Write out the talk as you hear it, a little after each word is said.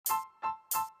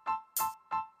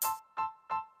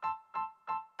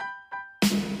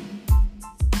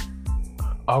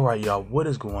Alright, y'all, what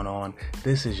is going on?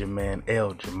 This is your man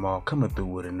El Jamal coming through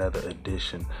with another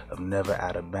edition of Never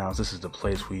Out of Bounds. This is the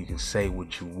place where you can say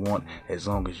what you want as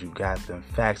long as you got them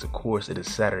facts. Of course, it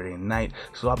is Saturday night,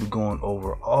 so I'll be going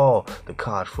over all the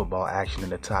college football action in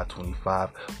the top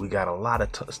 25. We got a lot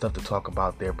of stuff to talk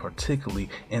about there, particularly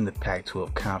in the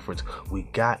Pac-12 conference. We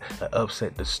got an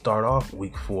upset to start off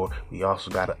week 4. We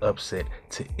also got an upset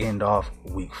to end off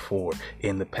week 4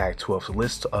 in the Pac-12. So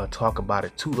let's talk about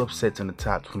it. 2 upsets in the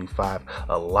top 25,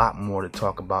 a lot more to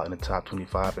talk about in the top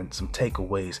 25 and some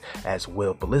takeaways as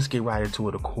well. But let's get right into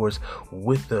it, of course,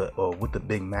 with the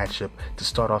big matchup to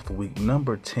start off the week.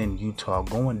 Number 10 Utah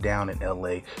going down in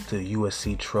LA to the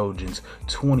USC Trojans.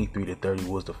 23-30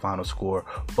 was the final score.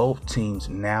 Both teams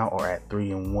now are at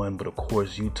 3-1, but of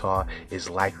course Utah is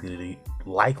likely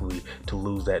to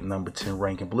lose that number 10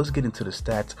 ranking. But let's get into the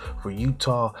stats for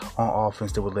Utah on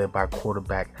offense. They were led by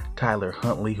quarterback Tyler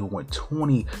Huntley, who went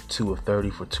 22 of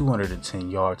 30 for 210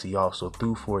 yards. He also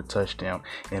threw for a touchdown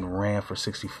and ran for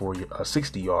 60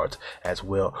 yards as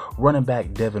well. Running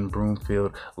back Devin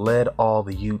Broomfield led all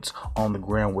the Utes on the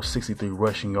ground with 63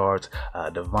 rushing yards.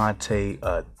 Devontae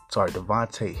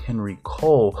Henry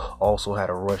Cole also had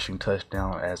a rushing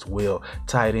touchdown as well.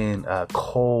 Tight end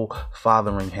Cole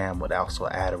Fotheringham would also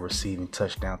add a receiving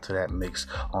touchdown to that mix.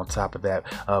 On top of that,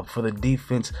 for the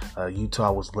defense,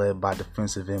 Utah was led by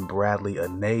defensive end Bradley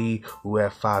Anae, who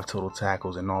had 5 total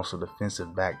tackles, and also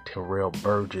defensive back Terrell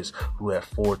Burgess, who had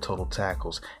 4 total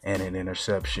tackles and an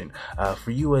interception.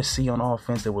 For USC on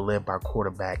offense, they were led by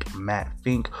quarterback Matt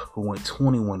Fink, who went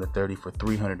 21 of 30 for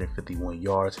 351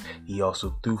 yards. He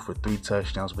also threw for 3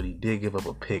 touchdowns, but he did give up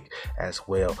a pick as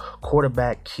well.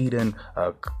 Quarterback Keaton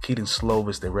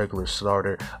Slovis, the regular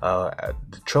starter,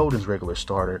 the Trojans' regular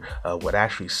starter, would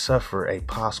actually suffer a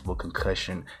possible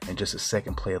concussion in just the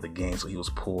second play of the game, so he was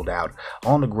pulled out.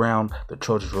 On the ground, the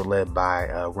Trojans were led by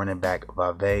running back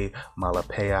Vavae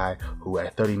Malapai, who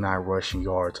had 39 rushing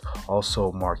yards.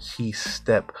 Also, Marquise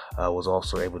Stepp was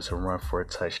also able to run for a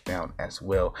touchdown as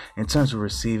well. In terms of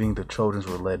receiving, the Trojans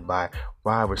were led by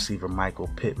wide receiver Michael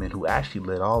Pittman, who actually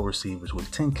led all receivers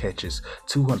with 10 catches,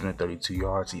 232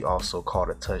 yards. He also caught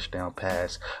a touchdown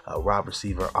pass. Wide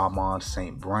receiver Amon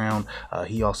St. Brown,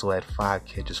 he also had 5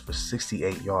 catches for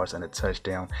 68 yards and a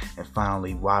touchdown. And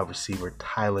finally, wide receiver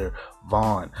Tyler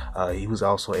Vaughn, he was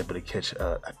also able to catch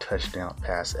a touchdown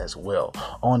pass as well.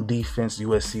 On defense,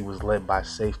 USC was led by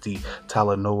safety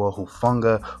Talanoa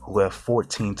Hufanga, who had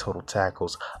 14 total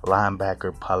tackles.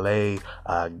 Linebacker Pale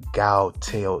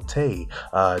Gauteote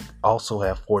also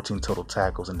had 14 total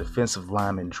tackles, and defensive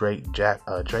lineman Drake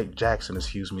Jackson,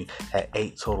 had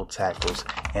 8 total tackles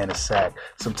and a sack.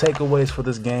 Some takeaways for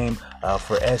this game.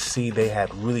 For SC, they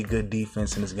had really good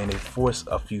defense in this game. They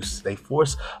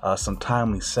forced some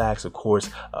timely sacks, of course,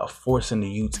 forcing the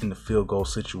Utes in the field goal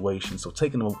situation. So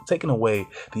taking away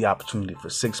the opportunity for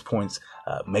 6 points,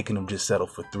 making them just settle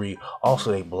for 3.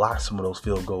 Also, they blocked some of those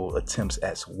field goal attempts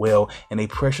as well, and they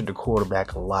pressured the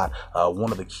quarterback a lot.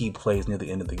 One of the key plays near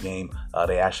the end of the game,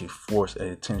 they actually forced an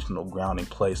intentional grounding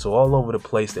play. So all over the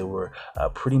place, they were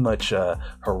pretty much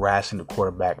harassing the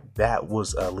quarterback. That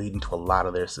was leading to a lot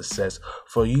of their success.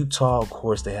 For Utah, of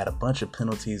course, they had a bunch of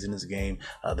penalties in this game.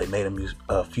 They made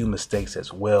a few mistakes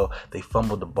as well. They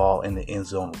fumbled the ball in the end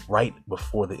zone right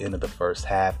before the end of the first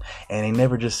half, and they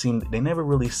never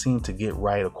really seemed to get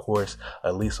right, of course,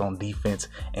 at least on defense.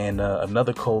 And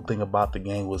another cold thing about the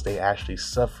game was they actually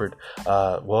suffered,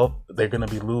 they're going to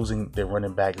be losing their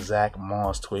running back Zach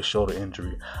Moss to a shoulder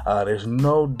injury. There's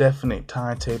no definite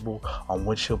timetable on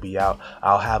which he'll be out.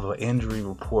 I'll have an injury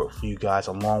report for you guys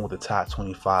along with the top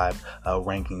 25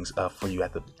 rankings for you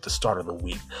at the start of the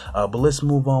week. But let's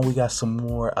move on. We got some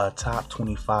more top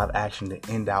 25 action to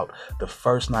end out the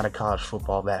first night of college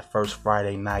football, that first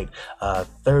Friday night.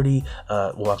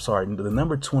 The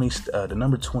number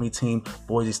 20 team,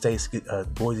 Boise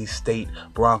State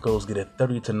Broncos, get a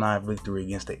 30-9 victory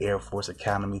against the Air Force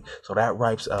Academy. So that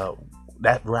wraps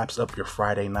up your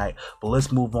Friday night. But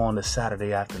let's move on to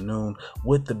Saturday afternoon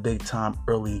with the big time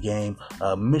early game.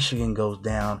 Michigan goes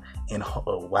down and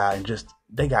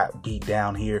they got beat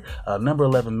down here. Number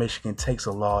 11 Michigan takes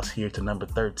a loss here to number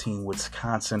 13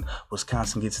 Wisconsin.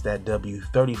 Wisconsin gets that W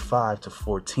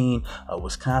 35-14.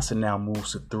 Wisconsin now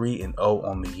moves to 3-0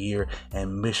 on the year,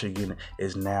 and Michigan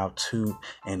is now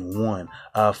 2-1.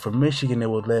 For Michigan, they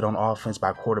were led on offense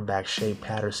by quarterback Shea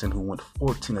Patterson, who went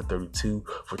 14 of 32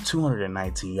 for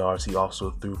 219 yards. He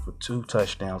also threw for 2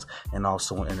 touchdowns and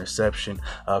also an interception.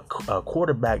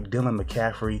 Quarterback Dylan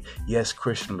McCaffrey, yes,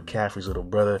 Christian McCaffrey's little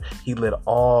brother, he led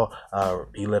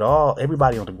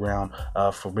everybody on the ground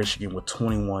for Michigan with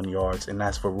 21 yards, and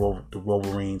that's for the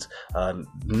Wolverines.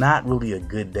 Not really a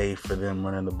good day for them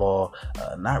running the ball.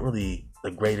 Not really the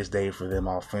greatest day for them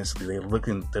offensively.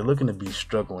 They're looking to be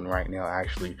struggling right now,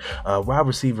 actually. Wide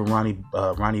receiver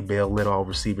Ronnie Bell led all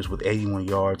receivers with 81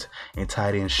 yards, and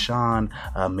tight end Sean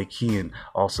McKeon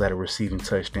also had a receiving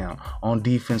touchdown. On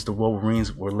defense, the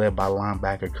Wolverines were led by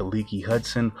linebacker Kaliki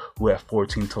Hudson, who had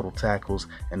 14 total tackles,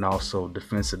 and also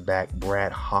defensive back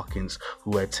Brad Hawkins,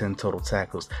 who had 10 total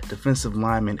tackles. Defensive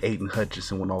lineman Aiden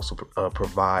Hutchinson would also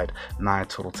provide 9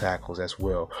 total tackles as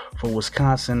well. For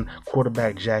Wisconsin,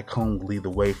 quarterback Jack Cohn lead the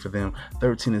way for them,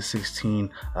 13-16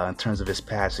 in terms of his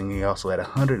passing. He also had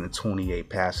 128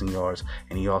 passing yards,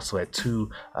 and he also had two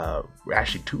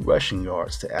rushing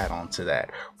yards to add on to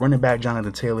that. Running back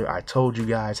Jonathan Taylor, I told you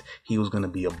guys he was going to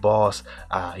be a boss.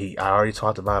 I already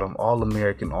talked about him,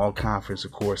 All-American, All-Conference,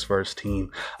 of course, first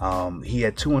team. He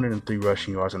had 203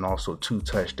 rushing yards and also 2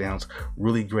 touchdowns.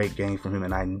 Really great game from him,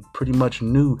 and I pretty much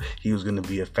knew he was going to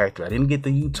be a factor. I didn't get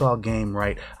the Utah game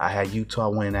right. I had Utah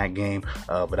winning that game,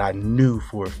 but I knew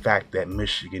for a fact that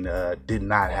Michigan did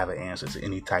not have an answer to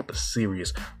any type of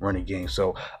serious running game.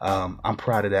 So I'm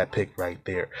proud of that pick right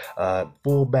there.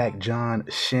 Fullback John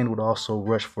Shin would also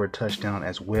rush for a touchdown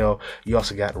as well. You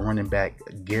also got running back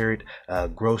Garrett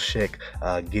Groshek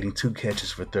getting 2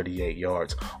 catches for 38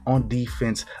 yards. On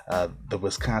defense, the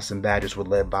Wisconsin Badgers were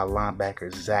led by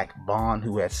linebacker Zach Bond,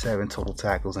 who had 7 total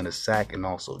tackles and a sack, and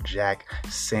also Jack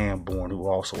Sanborn, who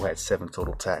also had 7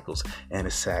 total tackles and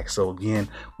a sack. So again,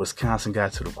 Wisconsin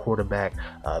got to the quarterback.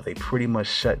 They pretty much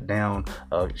shut down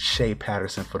Shea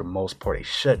Patterson for the most part. They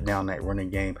shut down that running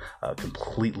game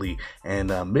completely,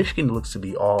 and Michigan looks to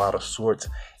be all out of sorts.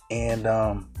 And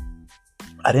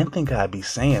I didn't think I'd be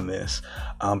saying this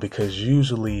because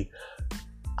usually,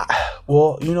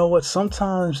 well, you know what?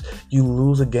 Sometimes you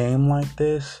lose a game like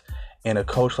this, and a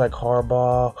coach like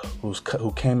Harbaugh,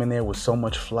 who came in there with so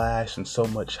much flash and so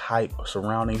much hype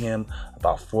surrounding him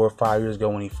about 4 or 5 years ago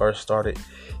when he first started,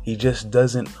 he just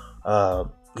doesn't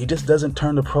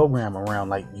turn the program around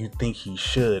like you think he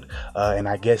should. And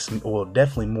I guess, well,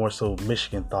 definitely more so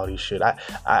Michigan thought he should.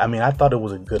 I mean, I thought it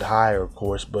was a good hire, of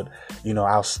course, but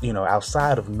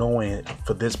outside of knowing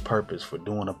for this purpose, for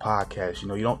doing a podcast,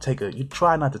 you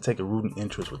try not to take a rooting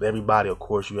interest with everybody. Of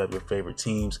course, you have your favorite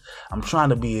teams. I'm trying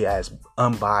to be as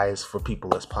unbiased for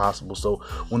people as possible. So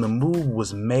when the move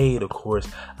was made, of course,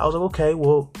 I was like, okay,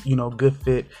 well, good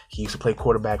fit. He used to play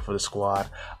quarterback for the squad.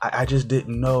 I just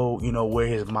didn't know, where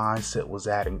his mindset was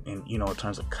at in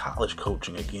terms of college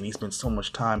coaching. Again, he had spent so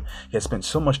much time in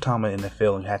the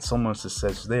NFL and had so much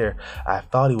success there. I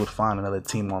thought he would find another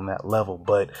team on that level,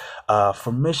 but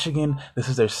for Michigan, this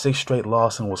is their 6th straight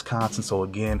loss in Wisconsin. So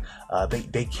again,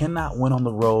 they cannot win on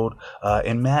the road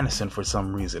in Madison for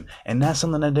some reason, and that's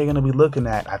something that they're going to be looking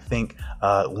at, I think,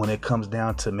 when it comes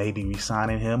down to maybe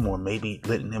re-signing him or maybe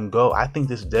letting him go. I think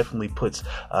this definitely puts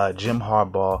Jim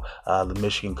Harbaugh, the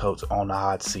Michigan coach, on the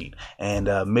hot seat. And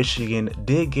Michigan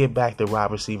did get back the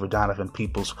wide receiver Donovan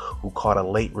Peoples, who caught a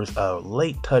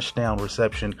late touchdown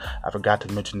reception. I forgot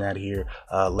to mention that here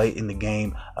late in the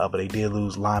game, but they did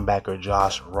lose linebacker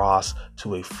Josh Ross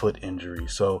to a foot injury.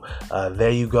 So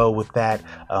there you go with that.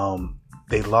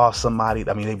 They lost somebody.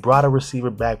 I mean, they brought a receiver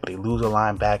back, but they lose a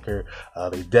linebacker.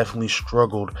 They definitely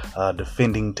struggled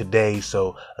defending today.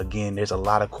 So, again, there's a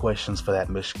lot of questions for that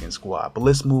Michigan squad. But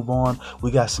let's move on.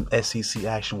 We got some SEC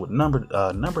action with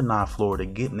number 9 Florida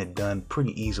getting it done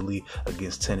pretty easily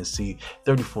against Tennessee.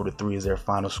 34-3 is their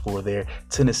final score there.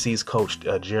 Tennessee's coach,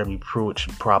 Jeremy Pruitt,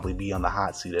 should probably be on the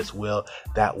hot seat as well.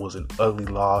 That was an ugly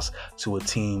loss to a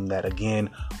team that, again,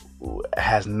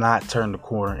 has not turned the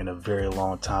corner in a very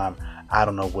long time. I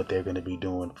don't know what they're going to be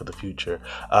doing for the future.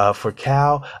 For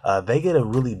Cal, they get a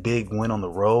really big win on the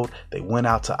road. They went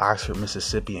out to Oxford,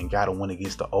 Mississippi, and got a win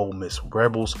against the Ole Miss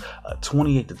Rebels.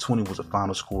 28-20 was the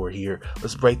final score here.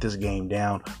 Let's break this game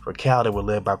down. For Cal, they were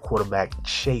led by quarterback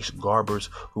Chase Garbers,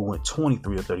 who went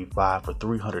 23-35 for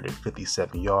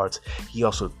 357 yards. He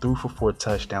also threw for 4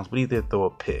 touchdowns, but he did throw a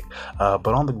pick. But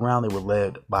on the ground, they were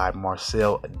led by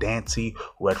Marcel Dancy,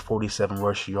 who had 47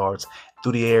 rush yards.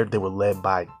 Through the air, they were led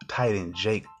by tight end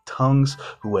Jake Tungs,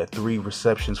 who had 3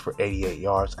 receptions for 88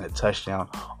 yards and a touchdown.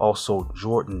 Also,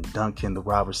 Jordan Duncan, the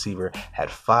wide receiver,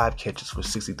 had 5 catches for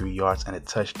 63 yards and a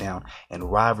touchdown.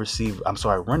 And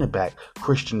running back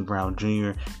Christian Brown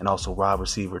Jr. and also wide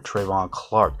receiver Trayvon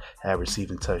Clark had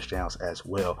receiving touchdowns as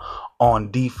well. On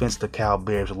defense, the Cal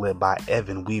Bears were led by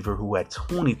Evan Weaver, who had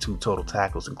 22 total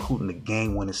tackles, including the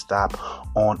game-winning stop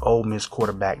on Ole Miss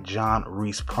quarterback John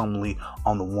Reese Plumlee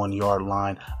on the 1-yard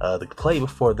line. The play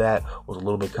before that was a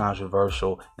little bit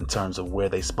controversial in terms of where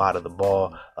they spotted the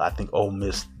ball. I think Ole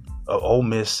Miss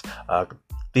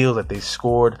feels that they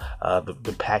scored.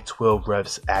 The Pac-12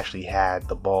 refs actually had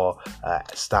the ball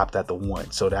stopped at the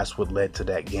 1. So that's what led to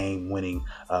that game-winning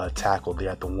tackle there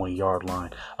at the 1-yard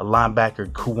line. A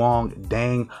linebacker, Kuong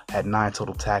Dang, had 9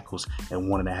 total tackles and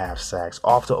 1.5 sacks.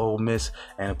 Off to Ole Miss,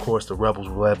 and of course the Rebels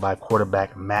were led by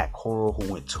quarterback Matt Corral,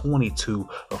 who went 22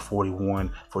 of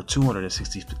 41 for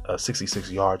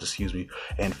 266 yards,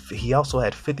 and he also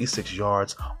had 56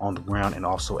 yards on the ground and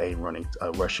also a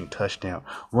rushing touchdown.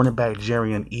 Running back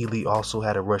Jarian Ely also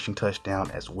had a rushing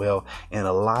touchdown as well, and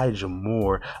Elijah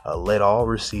Moore led all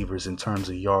receivers in terms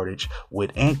of yardage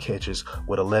and catches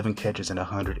with 11 catches and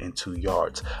 102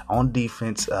 yards. On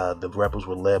defense, the Rebels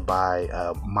were led by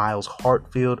Miles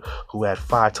Hartfield, who had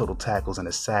 5 total tackles and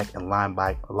a sack, and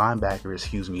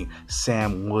linebacker,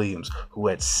 Sam Williams, who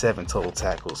had 7 total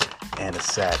tackles and a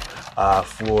sack.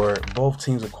 For both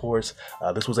teams, of course,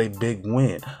 this was a big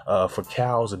win. For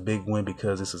Cal, it was a big win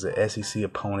because this is an SEC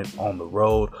opponent on the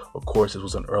road. Of course, it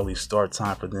was an early start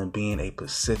time for them, being a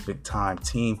Pacific time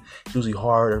team. It's usually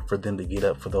harder for them to get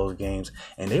up for those games,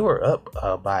 and they were up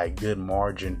by a good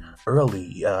margin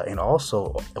early, and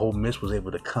also Ole Miss was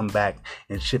able to come back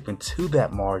and chip into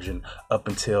that margin up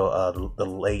until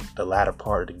the latter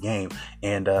part of the game,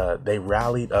 and they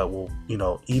rallied.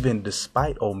 Even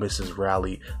despite Ole Miss's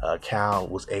rally, Cal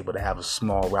was able to have a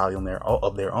small rally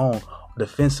of their own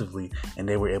defensively, and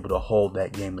they were able to hold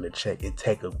that game in the check and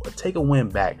take a win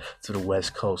back to the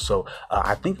West Coast. So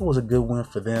I think it was a good win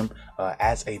for them.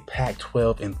 As a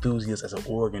Pac-12 enthusiast, as an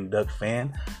Oregon Duck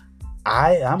fan,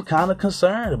 I'm kind of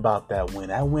concerned about that win.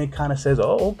 That win kind of says,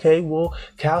 oh, okay, well,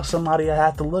 Cal's somebody I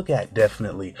have to look at,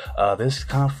 definitely. This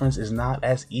conference is not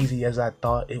as easy as I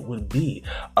thought it would be.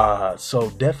 So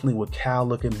definitely with Cal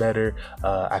looking better,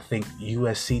 I think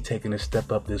USC taking a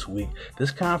step up this week.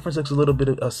 This conference looks a little bit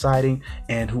exciting,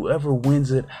 and whoever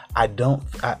wins it,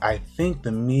 I think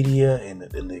the media and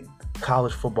the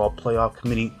College Football Playoff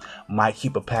Committee might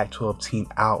keep a Pac-12 team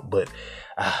out, but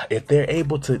if they're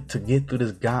able to get through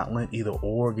this gauntlet, either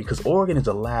Oregon, because Oregon is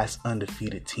the last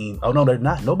undefeated team. Oh no, they're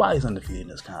not. Nobody's undefeated in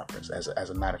this conference. As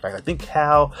a matter of fact, I think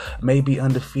Cal may be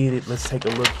undefeated. Let's take a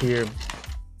look here.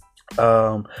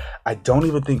 I don't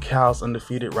even think Cal's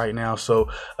undefeated right now. So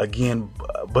again,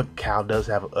 but Cal does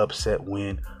have an upset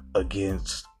win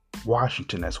against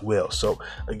Washington as well. So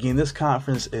again, this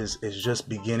conference is just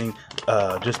beginning.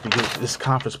 This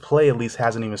conference play at least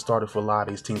hasn't even started for a lot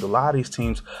of these teams. A lot of these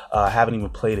teams haven't even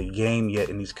played a game yet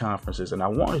in these conferences, and I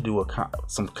want to do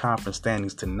some conference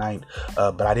standings tonight,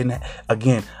 but I didn't.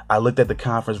 Again, I looked at the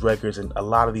conference records, and a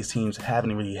lot of these teams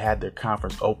haven't really had their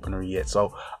conference opener yet.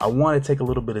 So I want to take a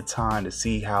little bit of time to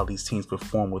see how these teams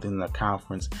perform within the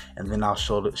conference, and then I'll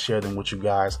share them with you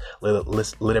guys.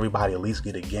 Let everybody at least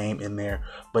get a game in there.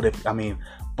 But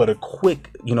a quick,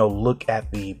 look at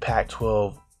the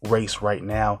Pac-12 race right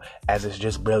now, as it's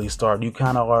just barely started. You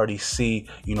kind of already see,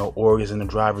 Oregon's in the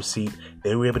driver's seat.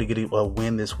 They were able to get a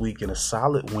win this week, and a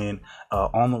solid win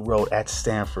on the road at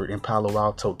Stanford in Palo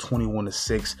Alto,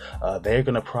 21-6. They're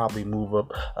going to probably move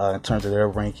up in terms of their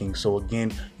ranking. So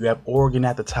again, you have Oregon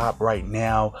at the top right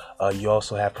now. You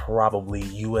also have probably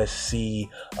USC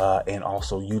and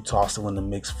also Utah still in the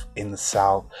mix in the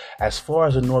South. As far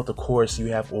as the North, of course, you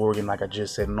have Oregon, like I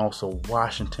just said, and also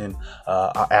Washington.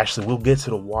 Actually, we'll get to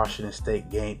the Washington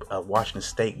State game.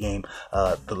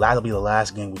 That'll be the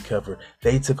last game we cover.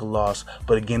 They took a loss,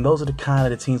 but again, those are the kind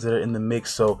of the teams that are in the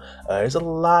mix. So there's a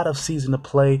lot of season to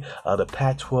play. The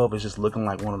Pac-12 is just looking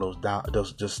like one of those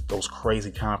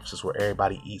crazy conferences where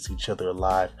everybody eats each other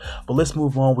alive. But let's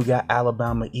move on. We got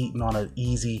Alabama eating on an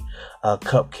easy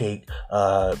cupcake.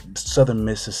 Southern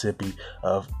Mississippi.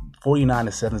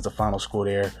 49-7 is the final score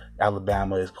there.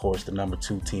 Alabama is, of course, the number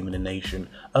 2 team in the nation.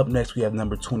 Up next, we have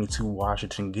number 22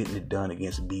 Washington getting it done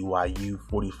against BYU,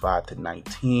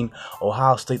 45-19.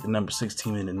 Ohio State, the number 6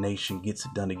 team in the nation, gets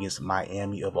it done against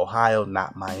Miami of Ohio,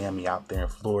 not Miami out there in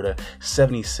Florida,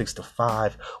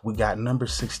 76-5. We got number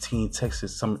 17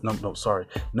 Texas A&M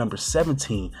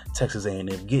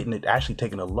actually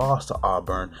taking a loss to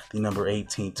Auburn, the number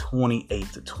 18,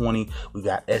 28-20. We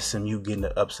got SMU getting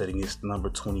the upset against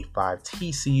number 25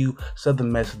 TCU.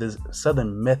 Southern Methodist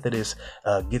Methodist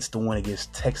gets the win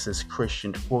against Texas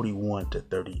Christian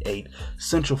 41-38.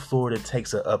 Central Florida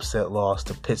takes an upset loss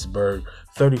to Pittsburgh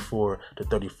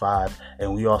 34-35.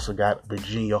 And we also got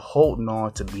Virginia holding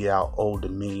on to beat out Old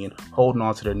Dominion, holding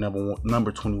on to their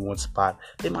number 21 spot.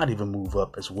 They might even move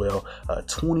up as well.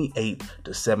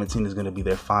 28-17 is going to be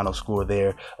their final score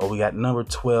there. We got number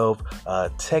 12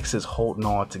 Texas holding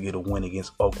on to get a win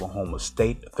against Oklahoma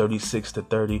State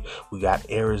 36-30. We got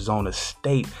Arizona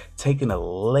State taking a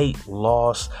late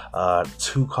loss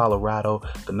to Colorado.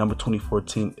 The number 24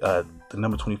 team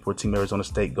Arizona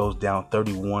State goes down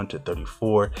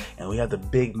 31-34. And we have the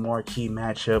big marquee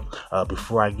matchup.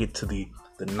 Before I get to the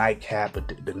nightcap and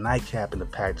the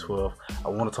Pac-12, I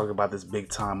want to talk about this big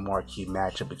time marquee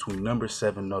matchup between number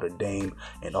 7 Notre Dame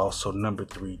and also number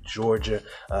 3 Georgia.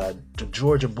 The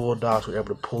Georgia Bulldogs were able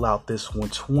to pull out this one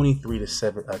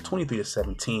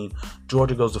 23-17.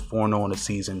 Georgia goes to 4-0 in the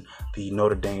season. The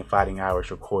Notre Dame Fighting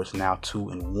Irish, of course, now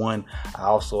 2-1. I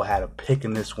also had a pick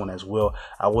in this one as well.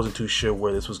 I wasn't too sure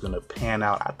where this was going to pan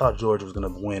out. I thought Georgia was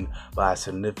going to win by a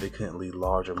significantly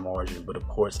larger margin, but of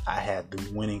course I had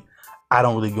them winning. I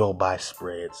don't really go by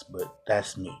spreads, but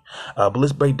that's me. But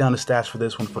let's break down the stats for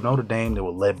this one. For Notre Dame, they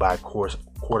were led by, of course,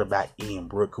 quarterback Ian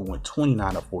Brook, who went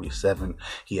 29-47.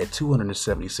 He had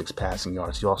 276 passing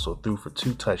yards. He also threw for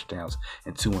 2 touchdowns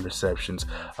and 2 interceptions.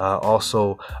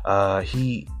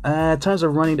 In terms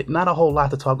of running, not a whole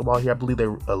lot to talk about here. I believe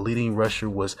their leading rusher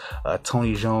was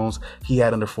Tony Jones. He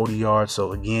had under 40 yards.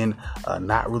 So again,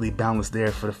 not really balanced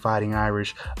there for the Fighting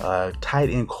Irish. Tight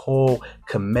end Cole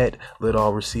Kmet led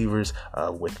all receivers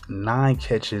with 9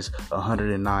 catches,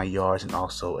 109 yards, and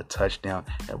also a touchdown.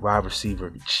 And wide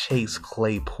receiver Chase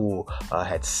Claypool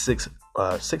had 6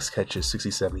 catches,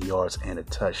 67 yards, and a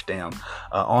touchdown.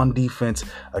 On defense,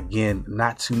 again,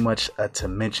 not too much to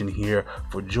mention here.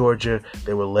 For Georgia,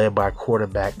 they were led by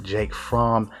quarterback Jake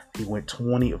Fromm. He went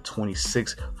 20 of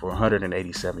 26 for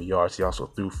 187 yards. He also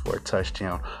threw for a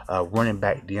touchdown. Running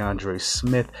back DeAndre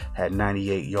Smith had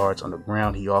 98 yards on the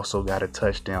ground. He also got a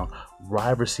touchdown.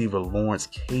 Wide receiver Lawrence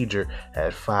Cager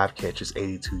had 5 catches,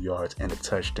 82 yards, and a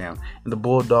touchdown. And the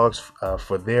Bulldogs,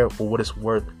 for what it's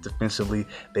worth defensively,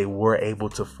 they were able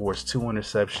to force 2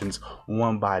 interceptions,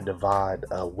 one by Devad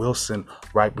Wilson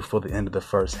right before the end of the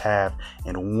first half,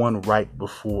 and one right in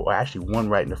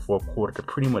the fourth quarter to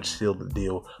pretty much seal the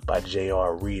deal by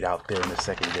J.R. Reed out there in the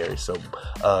secondary. So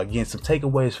again, some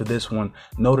takeaways for this one.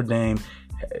 Notre Dame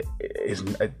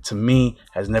to me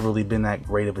has never really been that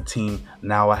great of a team.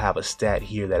 Now I have a stat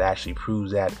here that actually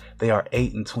proves that. They are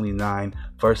 8-29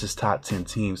 versus top 10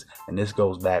 teams, and this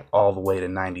goes back all the way to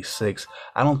 96.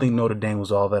 I don't think Notre Dame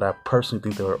was all that. I personally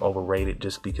think they were overrated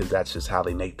just because that's just how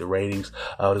they make the ratings.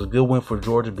 It was a good win for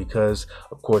Georgia because,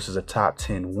 of course, it's a top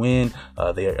 10 win.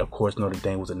 Notre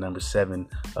Dame was a number 7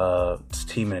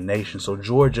 team in the nation, so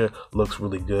Georgia looks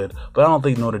really good. But I don't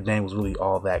think Notre Dame was really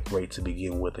all that great to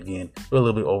begin with. Again, we're a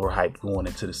little bit overhyped going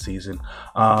into the season.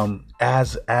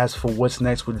 As for what's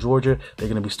next with Georgia, they're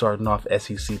going to be starting off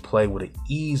SEC play with an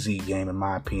easy game, in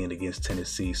my opinion, against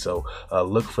Tennessee. So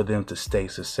look for them to stay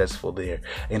successful there.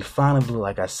 And finally,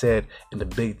 like I said, in the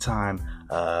big time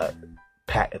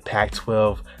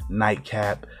Pac-12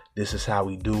 nightcap, this is how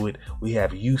we do it. We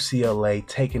have UCLA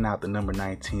taking out the number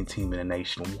 19 team in the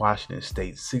nation, Washington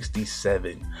State,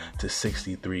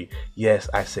 67-63. Yes,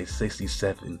 I say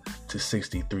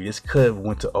 67-63. This could have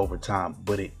went to overtime,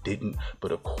 but it didn't.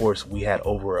 But of course, we had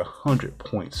over 100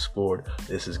 points scored.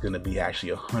 This is going to be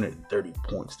actually 130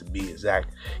 points to be exact.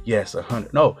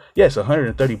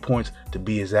 130 points to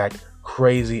be exact.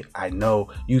 Crazy, I know.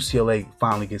 UCLA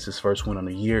finally gets his first win on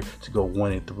the year to go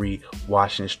 1-3.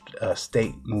 Washington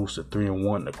State moves to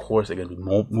 3-1. Of course, they're going to be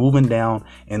moving down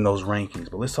in those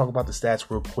rankings. But let's talk about the stats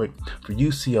real quick. For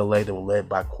UCLA, they were led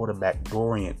by quarterback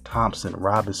Dorian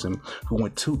Thompson-Robinson, who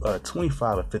went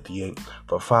 25-58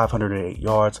 for 508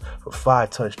 yards, for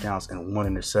 5 touchdowns and 1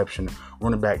 interception.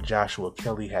 Running back Joshua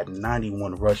Kelly had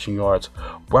 91 rushing yards.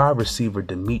 Wide receiver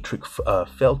Demetric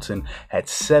Felton had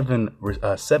 7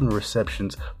 receptions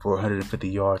for 150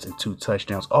 yards and 2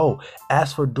 touchdowns. Oh,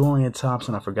 as for Dorian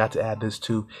Thompson, I forgot to add this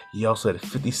too. He also had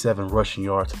 57 rushing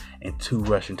yards and 2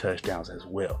 rushing touchdowns as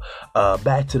well.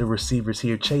 Back to the receivers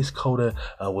here. Chase Cota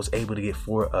was able to get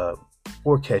 4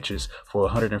 catches for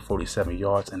 147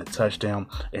 yards and a touchdown.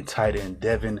 And tight end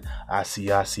Devin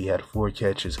Asiasi had 4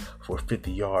 catches for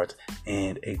 50 yards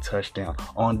and a touchdown.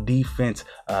 On defense,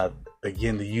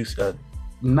 again, the use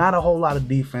not a whole lot of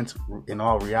defense in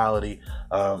all reality,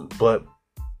 but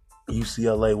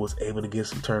UCLA was able to get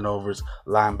some turnovers.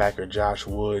 Linebacker Josh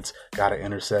Woods got an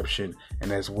interception,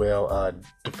 and as well,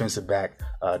 defensive back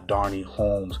Darnay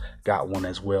Holmes got one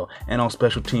as well. And on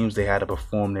special teams, they had to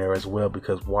perform there as well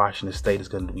because Washington State is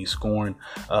going to be scoring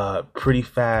pretty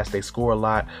fast. They score a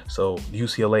lot, so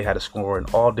UCLA had to score in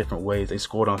all different ways. They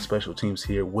scored on special teams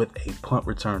here with a punt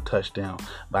return touchdown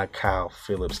by Kyle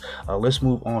Phillips. Let's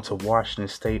move on to Washington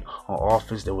State. On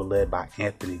offense, they were led by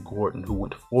Anthony Gordon, who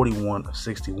went 41 of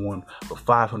 61 for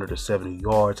 570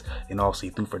 yards, and also he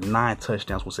threw for 9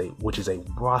 touchdowns, which is a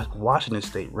Washington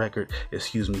State record.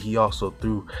 He also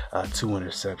threw 2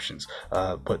 interceptions.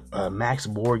 But Max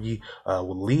Borghi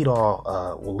will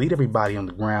lead everybody on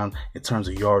the ground in terms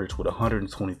of yardage with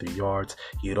 123 yards.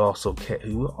 He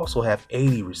will also have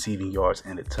 80 receiving yards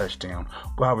and a touchdown.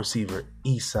 Wide receiver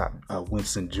Easop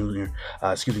Winston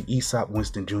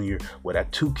Jr. would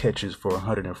have 2 catches for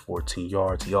 114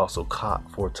 yards. He also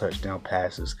caught 4 touchdown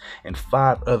passes, and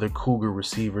 5 other Cougar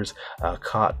receivers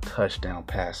caught touchdown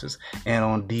passes. And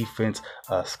on defense,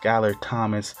 Skylar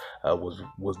Thomas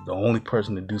was the only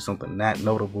person to do something that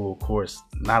notable. Of course,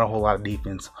 not a whole lot of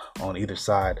defense on either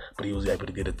side, but he was able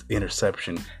to get an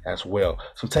interception as well.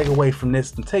 Some takeaways from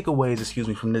this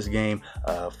game.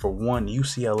 For one,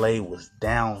 UCLA was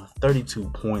down 32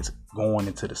 points going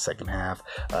into the second half.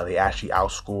 They actually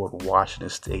outscored Washington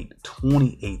State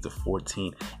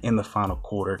 28-14 in the final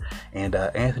quarter. And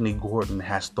Anthony Gordon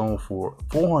has thrown for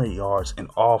 400 yards in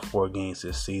all 4 games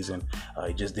this season.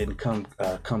 He just didn't come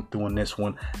through in this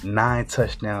one. 9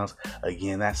 touchdowns.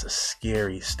 Again, that's a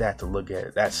scary stat to look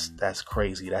at. That's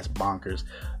crazy. That's bonkers.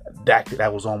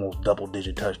 That was almost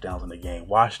double-digit touchdowns in the game.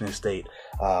 Washington State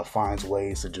finds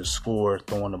ways to just score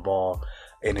throwing the ball,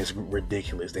 and it's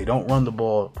ridiculous. They don't run the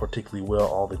ball particularly well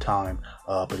all the time,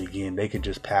 but again, they can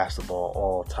just pass the ball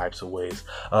all types of ways.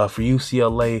 For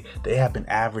UCLA, they have been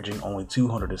averaging only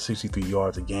 263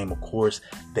 yards a game. Of course,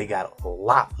 they got a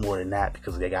lot more than that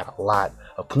because they got a lot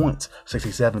of points,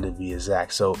 67 to be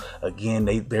exact. So again,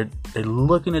 they're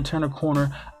looking to turn a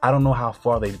corner. I don't know how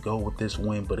far they go with this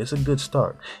win, but it's a good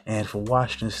start. And for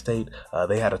Washington State,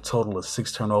 they had a total of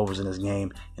 6 turnovers in this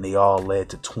game, and they all led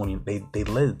to 20. They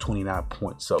led to 29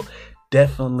 points. So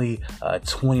definitely a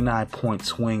 29-point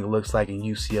swing, it looks like, in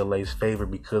UCLA's favor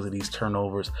because of these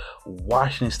turnovers.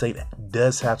 Washington State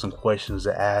does have some questions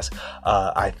to ask.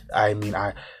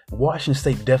 Washington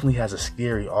State definitely has a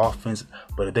scary offense,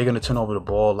 but if they're going to turn over the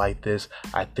ball like this,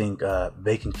 I think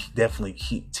they can definitely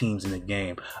keep teams in the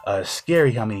game.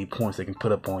 Scary how many points they can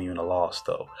put up on you in a loss,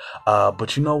 though.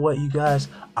 But you know what, you guys?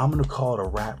 I'm going to call it a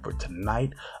wrap for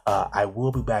tonight. I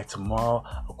will be back tomorrow.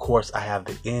 Of course, I have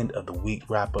the end of the week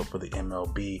wrap-up for the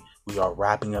MLB. We are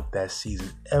wrapping up that season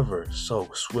ever so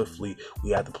swiftly. We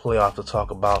have the playoffs to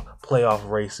talk about, playoff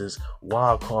races,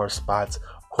 wild card spots.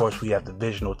 Of course, we have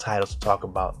divisional titles to talk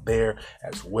about there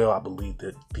as well. I believe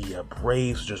that the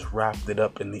Braves just wrapped it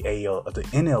up in the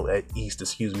NL East,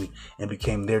 and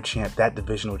became that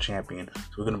divisional champion. So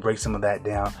we're going to break some of that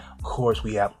down. Of course,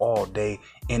 we have all day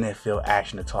NFL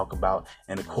action to talk about.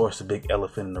 And of course, the big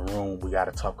elephant in the room, we got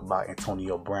to talk about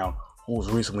Antonio Brown, who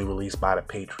was recently released by the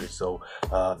Patriots. So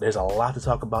there's a lot to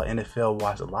talk about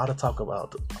NFL-wise, a lot to talk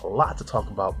about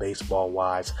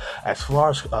baseball-wise. As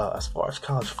far as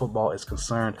college football is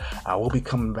concerned, I will be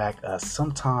coming back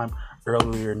sometime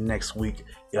earlier next week,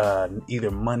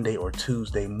 either Monday or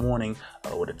Tuesday morning,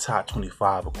 with the top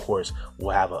 25. Of course,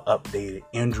 we'll have an updated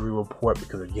injury report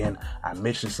because, again, I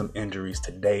mentioned some injuries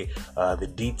today.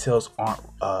 The details aren't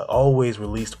always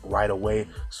released right away,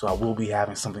 so I will be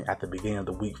having something at the beginning of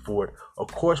the week for it. Of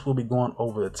course, we'll be going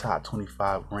over the top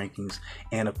 25 rankings,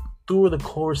 and through the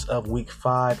course of week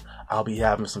 5, I'll be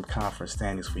having some conference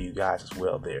standings for you guys as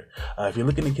well there. If you're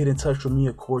looking to get in touch with me,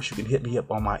 of course, you can hit me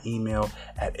up on my email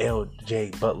at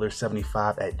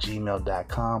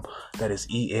ljbutler75@gmail.com. That is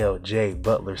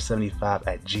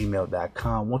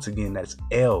ELJButler75@gmail.com. Once again, that's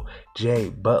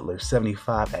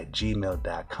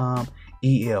LJButler75@gmail.com.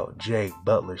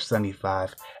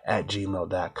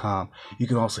 ELJButler75@gmail.com. You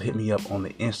can also hit me up on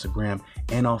the Instagram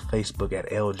and on Facebook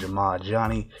at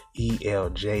ElJamahJani,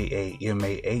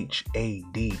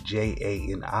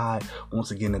 ELJAMAHADJANI.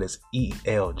 Once again, that is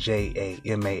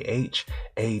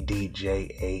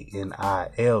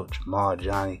ELJAMAHADJANI.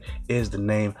 ElJamahJani is the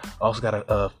name. Also got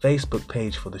a Facebook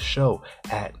page for the show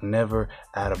at Never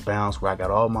Out of Bounds, where I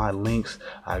got all my links.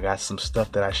 I got some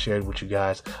stuff that I shared with you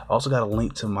guys. I also got a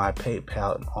link to my PayPal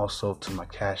and also to my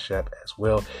Cash App as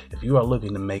well. If you are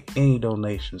looking to make any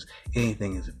donations,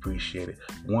 anything is appreciated.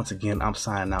 Once again, I'm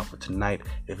signing out for tonight.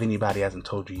 If anybody hasn't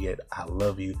told you yet, I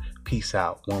love you. Peace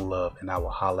out, one love, and I will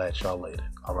holla at y'all later.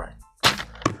 All right.